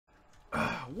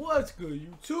What's good,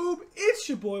 YouTube? It's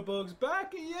your boy Bugs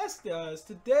back, and yes, guys,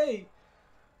 today,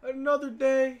 another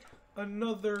day,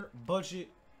 another budget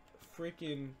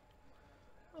video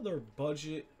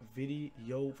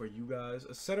for you guys.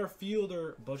 A center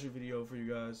fielder budget video for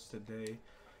you guys today.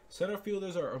 Center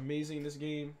fielders are amazing in this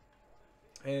game.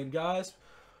 And guys,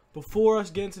 before us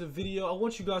get into the video, I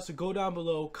want you guys to go down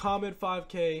below, comment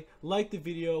 5K, like the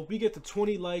video. We get to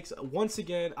 20 likes. Once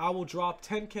again, I will drop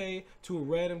 10K to a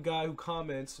random guy who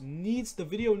comments. The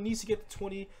video needs to get to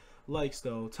 20 likes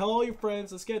though. Tell all your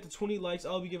friends, let's get to 20 likes.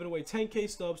 I'll be giving away 10K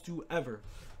stubs to whoever.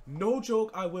 No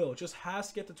joke, I will. Just has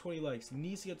to get to 20 likes.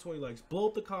 Needs to get 20 likes. Blow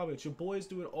up the comments. Your boy is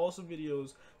doing awesome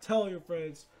videos. Tell your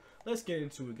friends. Let's get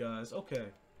into it, guys. Okay.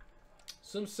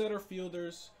 Some center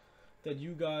fielders that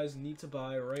you guys need to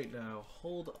buy right now.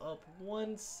 Hold up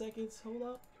 1 second. Hold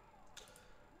up.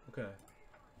 Okay.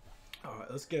 Alright,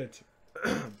 let's get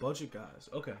into budget, guys.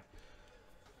 Okay.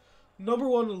 Number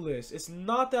one on the list. It's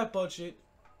not that budget,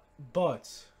 but,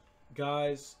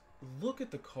 guys, look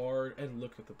at the card and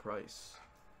look at the price.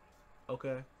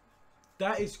 Okay?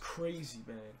 That is crazy,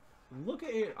 man. Look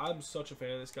at it. I'm such a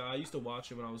fan of this guy. I used to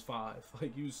watch him when I was 5.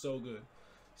 Like, he was so good.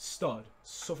 Stud.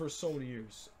 So for so many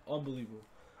years. Unbelievable.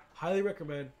 Highly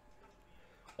recommend.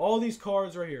 All these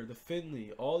cards right here, the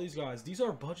Finley, all these guys, these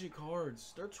are budget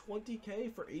cards. They're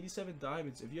 20K for 87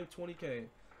 diamonds if you have 20K.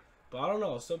 But I don't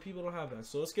know, some people don't have that.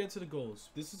 So let's get into the goals.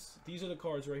 These are the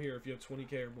cards right here if you have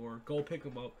 20K or more. Go pick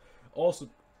them up.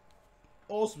 Awesome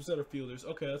center fielders.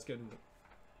 Okay, let's get into it.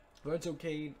 Lorenzo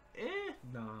Kane,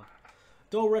 nah.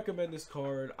 Don't recommend this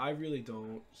card. I really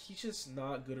don't. He's just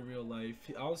not good in real life.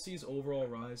 Honestly, he's overall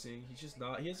rising. He's just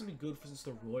not. He hasn't been good since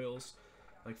the Royals.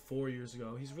 Like 4 years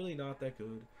ago. He's really not that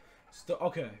good.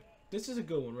 Okay, this is a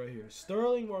good one right here.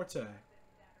 Sterling Marte.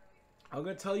 I'm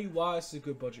going to tell you why this is a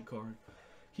good budget card.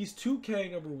 He's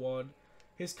 2K, number one.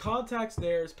 His contact's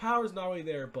there. His power's not really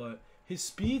there, but his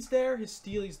speed's there. His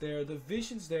stealing's there. The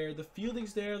vision's there. The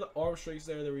fielding's there. The arm strength's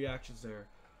there. The reaction's there.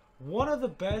 One of the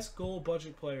best goal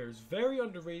budget players. Very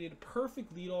underrated.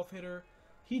 Perfect leadoff hitter.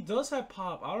 He does have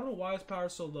pop. I don't know why his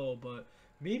power's so low, but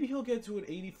maybe he'll get to an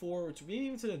 84 or maybe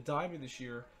even to the diamond this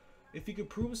year if he can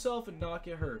prove himself and not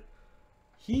get hurt.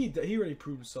 He already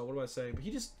proved himself. What am I saying?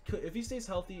 But if he stays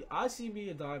healthy, I see him being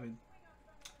a diamond.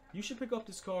 You should pick up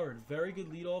this card. Very good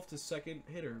leadoff to second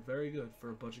hitter. Very good for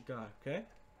a budget guy. Okay.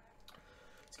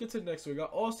 Let's get to the next one. We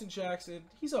got Austin Jackson.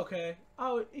 He's okay.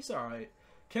 He's all right.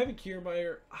 Kevin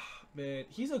Kiermaier. Man,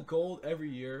 he's a gold every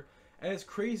year. And it's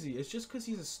crazy. It's just because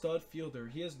he's a stud fielder.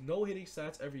 He has no hitting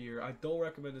stats every year. I don't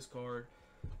recommend this card.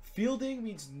 Fielding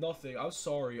means nothing. I'm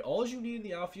sorry. All you need in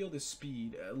the outfield is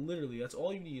speed. Literally, that's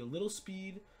all you need. A little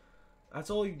speed. That's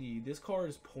all you need. This card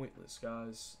is pointless,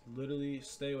 guys. Literally,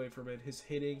 stay away from it. His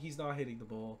hitting, he's not hitting the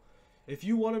ball. If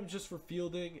you want him just for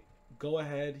fielding, go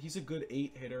ahead. He's a good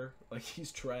 8 hitter. Like,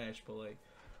 he's trash, but, like,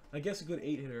 I guess a good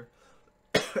 8 hitter.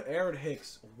 Aaron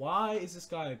Hicks. Why is this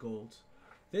guy a gold?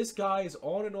 This guy is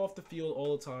on and off the field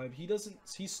all the time.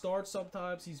 He starts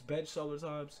sometimes. He's benched other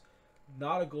times.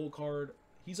 Not a gold card.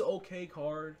 He's an okay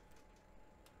card.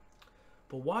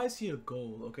 But why is he a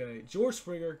gold? Okay. George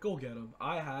Springer, go get him.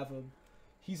 I have him.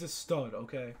 He's a stud,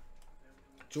 okay?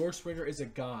 George Springer is a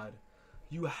god.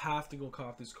 You have to go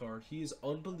cop this card. He is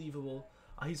unbelievable.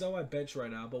 He's on my bench right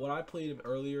now. But when I played him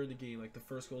earlier in the game, like the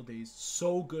first couple days,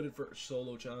 so good at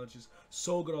solo challenges.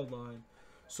 So good online.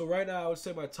 So right now, I would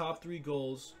say my top 3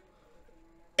 goals.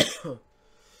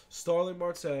 Starling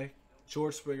Marte,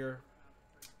 George Springer,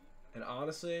 and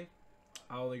honestly,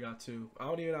 I only got 2. I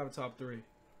don't even have a top 3.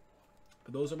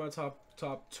 But those are my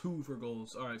top 2 for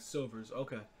goals. All right, silvers.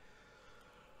 Okay.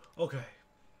 Okay.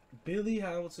 Billy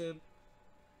Hamilton.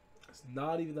 It's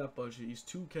not even that budget. He's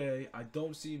 2K. I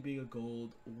don't see him being a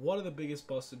gold. One of the biggest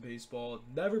busts in baseball.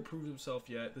 Never proved himself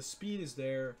yet. The speed is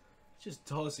there. He just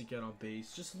doesn't get on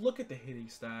base. Just look at the hitting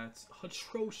stats.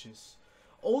 Atrocious.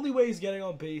 Only way he's getting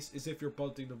on base is if you're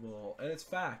bunting the ball. And it's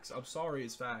facts. I'm sorry,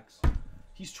 it's facts.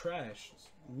 He's trash.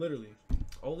 Literally.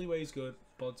 Only way he's good,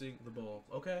 bunting the ball.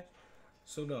 Okay?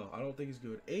 So, no, I don't think he's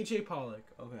good. AJ Pollock.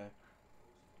 Okay.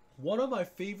 One of my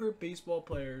favorite baseball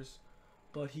players,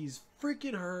 but he's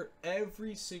freaking hurt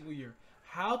every single year.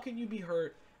 How can you be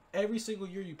hurt every single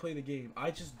year you play the game? I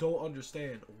just don't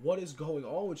understand. What is going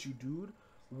on with you, dude?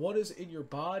 What is in your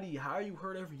body? How are you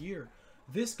hurt every year?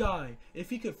 This guy, if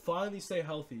he could finally stay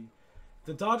healthy,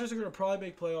 the Dodgers are going to probably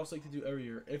make playoffs like they do every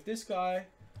year. If this guy,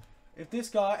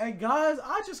 and guys,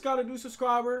 I just got a new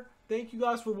subscriber. Thank you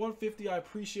guys for 150. I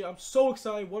appreciate it. I'm so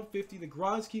excited. 150. The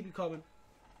grinds keep coming.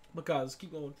 But guys, let's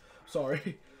keep going.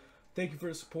 Sorry. Thank you for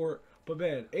the support. But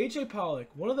man, AJ Pollock,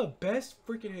 one of the best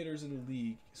freaking hitters in the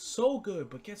league. So good,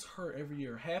 but gets hurt every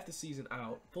year. Half the season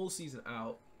out, full season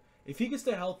out. If he can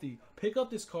stay healthy, pick up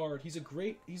this card. He's a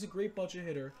great budget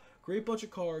hitter, great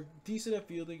budget card, decent at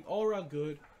fielding, all around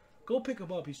good. Go pick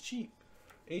him up. He's cheap.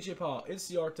 AJ Pollock,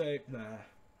 Inciarte, nah,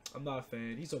 I'm not a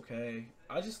fan. He's okay.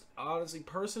 I just honestly,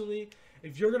 personally,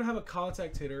 if you're gonna have a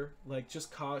contact hitter, like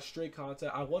just straight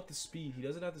contact, I want the speed. He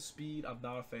doesn't have the speed. I'm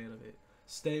not a fan of it.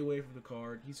 Stay away from the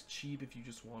card. He's cheap if you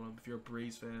just want him, if you're a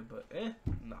Braves fan, but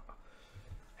nah.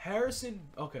 Harrison,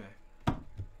 okay.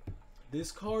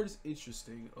 This card is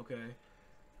interesting, okay.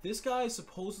 This guy is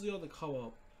supposedly on the come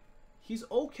up. He's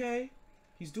okay.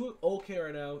 He's doing okay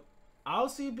right now. I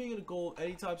don't see him being in a goal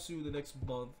anytime soon the next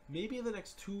month. Maybe in the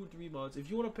next 2 or 3 months. If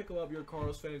you want to pick him up, you're a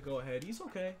Cardinals fan, go ahead. He's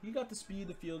okay. He got the speed,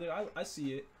 the fielding. I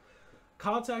see it.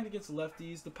 Contact against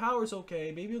lefties. The power's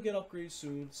okay. Maybe he'll get upgraded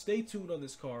soon. Stay tuned on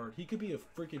this card. He could be a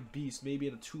freaking beast maybe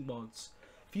in 2 months.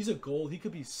 If he's a gold, he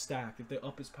could be stacked. If they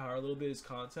up his power a little bit, his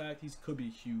contact, he could be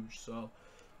huge. So,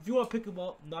 if you want to pick him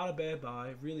up, not a bad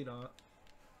buy. Really not.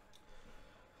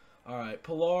 Alright,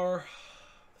 Pilar,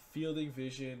 fielding,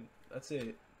 vision. That's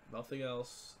it. Nothing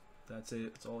else. That's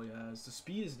it. That's all he has. The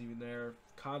speed isn't even there.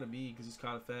 Kind of mean because he's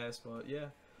kind of fast, but yeah.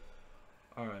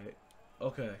 Alright.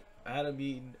 Okay. Adam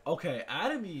Eaton. Okay,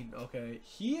 Adam Eaton. Okay,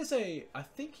 he is I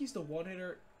think he's the one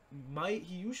hitter.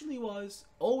 He usually was.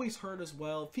 Always hurt as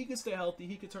well. If he could stay healthy,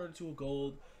 he could turn into a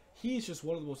gold. He's just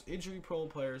one of the most injury-prone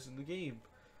players in the game.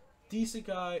 Decent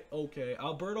guy. Okay,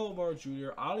 Alberto Amaro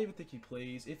Jr. I don't even think he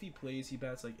plays. If he plays, he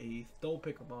bats like 8th. Don't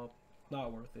pick him up.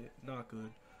 Not worth it. Not good.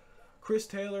 Chris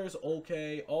Taylor is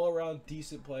okay. All-around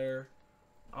decent player.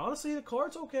 Honestly, the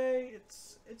card's okay.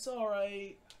 It's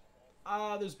alright.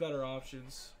 There's better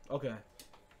options. Okay.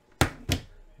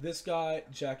 This guy,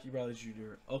 Jackie Bradley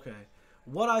Jr. Okay.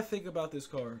 What I think about this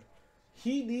card.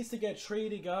 He needs to get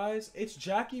traded, guys. It's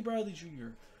Jackie Bradley Jr.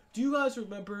 Do you guys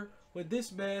remember when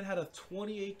this man had a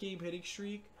 28-game hitting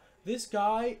streak? This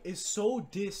guy is so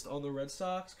dissed on the Red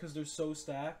Sox because they're so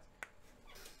stacked.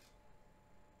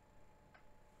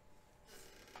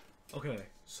 Okay.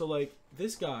 So, like,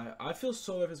 this guy, I feel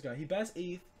so bad for this guy. He bats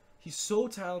 8th. He's so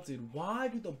talented. Why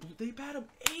do they bat him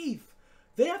 8th?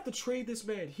 They have to trade this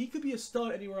man. He could be a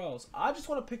stud anywhere else. I just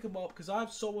want to pick him up because I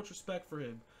have so much respect for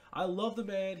him. I love the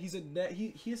man. He's a net.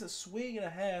 He has a swing and a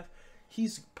half.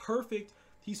 He's perfect.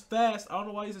 He's fast. I don't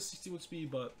know why he's a 61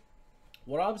 speed, but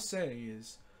what I'm saying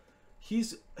is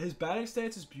his batting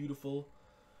stance is beautiful.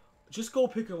 Just go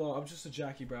pick him up. I'm just a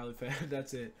Jackie Bradley fan.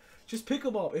 That's it. Just pick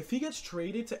him up. If he gets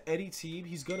traded to any team,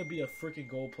 he's going to be a freaking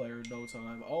goal player in no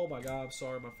time. Oh, my God. I'm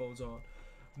sorry. My phone's on.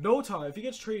 No time. If he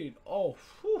gets traded, oh,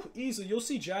 whew, easily. You'll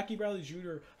see Jackie Bradley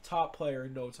Jr. top player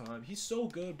in no time. He's so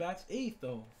good. Bats 8th,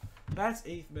 though. Bats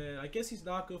 8th, man. I guess he's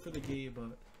not good for the game,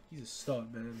 but he's a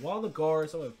stud, man. Juan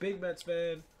Lagares, I'm a big Mets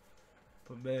fan.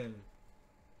 But, man,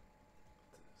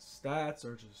 stats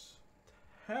are just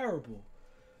terrible.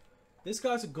 This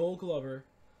guy's a gold glover,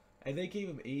 and they gave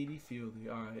him 80 fielding.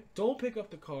 Alright, don't pick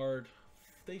up the card.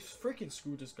 They freaking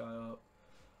screwed this guy up.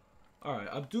 Alright,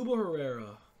 Abdul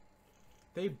Herrera.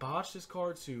 They botched this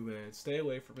card too, man. Stay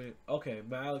away from it. Okay,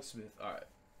 Alex Smith. Alright.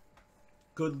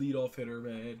 Good leadoff hitter,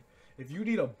 man. If you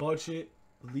need a budget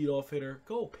leadoff hitter,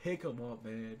 go pick him up,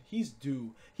 man. He's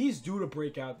due. He's due to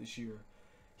break out this year.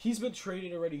 He's been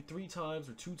traded already 3 times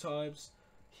or 2 times.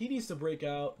 He needs to break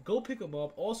out. Go pick him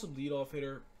up. Awesome leadoff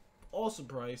hitter. Awesome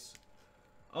price.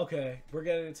 Okay, we're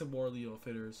getting into more leadoff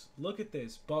hitters. Look at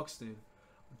this. Buxton.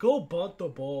 Go bunt the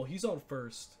ball. He's on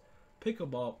first. Pick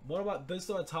him up. One of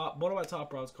my top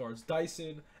bronze cards.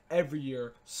 Dyson, every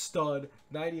year. Stud.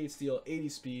 98 steal, 80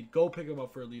 speed. Go pick him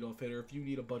up for a leadoff hitter if you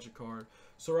need a budget card.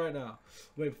 So right now,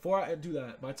 wait, before I do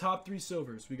that, my top 3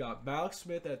 silvers. We got Alex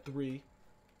Smith at 3.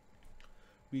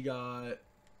 We got,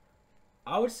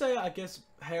 I would say, I guess,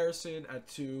 Harrison at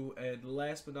 2. And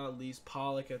last but not least,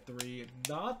 Pollock at 3.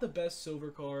 Not the best silver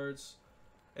cards.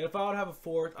 And if I would have a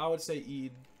 4th, I would say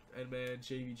Eaton. And, man,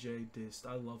 JVJ dissed.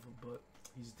 I love him, but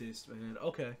he's dissed, man.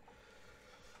 Okay.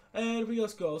 And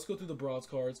let's go through the bronze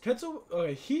cards. Kento,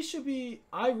 okay, he should be,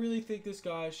 I really think this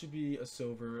guy should be a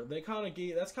silver. They kind of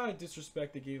gave, that's kind of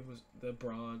disrespect they gave him the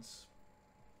bronze.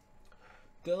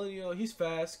 Delio, he's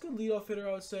fast. Good leadoff hitter,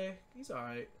 I would say. He's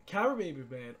alright. Camera Baby,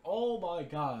 man. Oh, my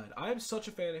God. I am such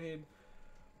a fan of him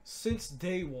since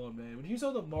day one, man. When he was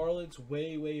on the Marlins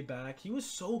way back, he was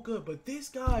so good. But this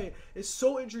guy is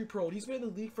so injury prone. He's been in the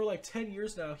league for like 10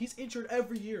 years now. He's injured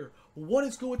every year. What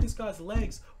is good with this guy's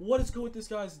legs? What is good with this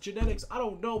guy's genetics? I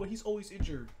don't know, but he's always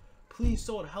injured. Please,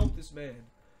 someone help this man.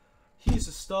 He's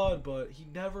a stud, but he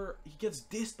gets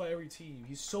dissed by every team.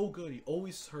 He's so good. He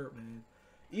always hurt, man.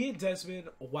 Ian Desmond,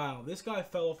 wow, this guy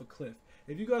fell off a cliff.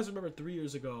 If you guys remember 3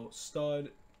 years ago, stud,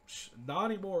 not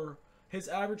anymore. His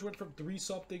average went from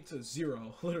 3-something to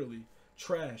 0, literally.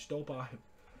 Trash, don't buy him.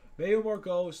 Mayo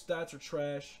Margot, stats are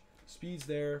trash. Speed's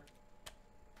there.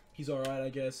 He's alright, I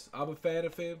guess. I'm a fan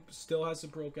of him. Still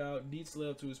hasn't broke out. Needs to live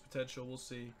up to his potential. We'll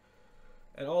see.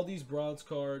 And all these bronze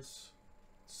cards.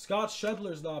 Scott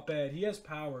Schebler's not bad. He has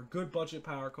power. Good budget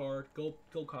power card. Go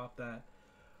cop that.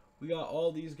 We got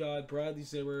all these guys. Bradley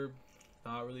Zimmer.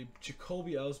 Not really.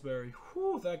 Jacoby Ellsbury.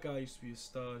 Whew, that guy used to be a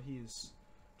stud. He is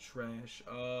trash.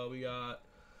 We got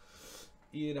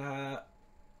Ian Happ.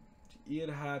 Ian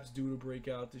Happ's due to break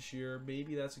out this year.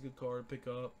 Maybe that's a good card to pick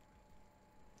up.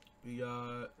 We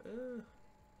got...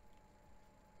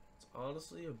 it's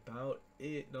honestly about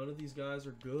it. None of these guys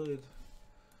are good.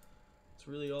 That's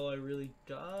really all I really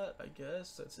got, I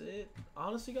guess. That's it.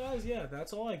 Honestly, guys, yeah,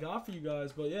 that's all I got for you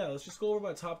guys. But, yeah, let's just go over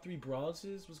my top 3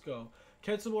 bronzes. Let's go.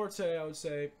 Kenta Marte, I would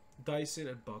say. Dyson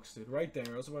and Buxton. Right there.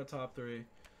 Those are my top 3.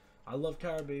 I love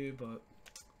Carabao, but...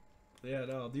 yeah,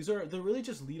 no. They're really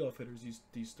just leadoff hitters,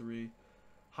 these 3.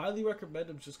 Highly recommend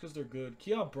them just because they're good.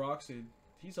 Keon Broxton,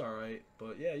 he's alright.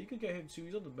 But, yeah, you could get him, too.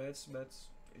 He's on the Mets.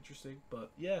 Interesting.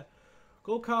 But, yeah.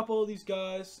 Go cop all these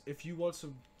guys if you want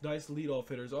some nice leadoff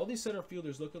hitters. All these center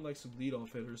fielders looking like some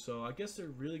leadoff hitters. So, I guess they're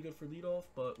really good for leadoff.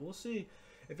 But, we'll see.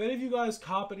 If any of you guys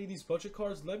cop any of these budget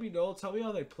cards, let me know. Tell me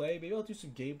how they play. Maybe I'll do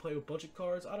some gameplay with budget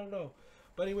cards. I don't know.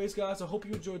 But anyways, guys, I hope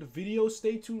you enjoyed the video.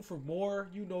 Stay tuned for more.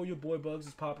 You know your boy Bugs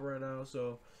is popping right now.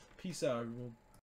 So, peace out, everyone.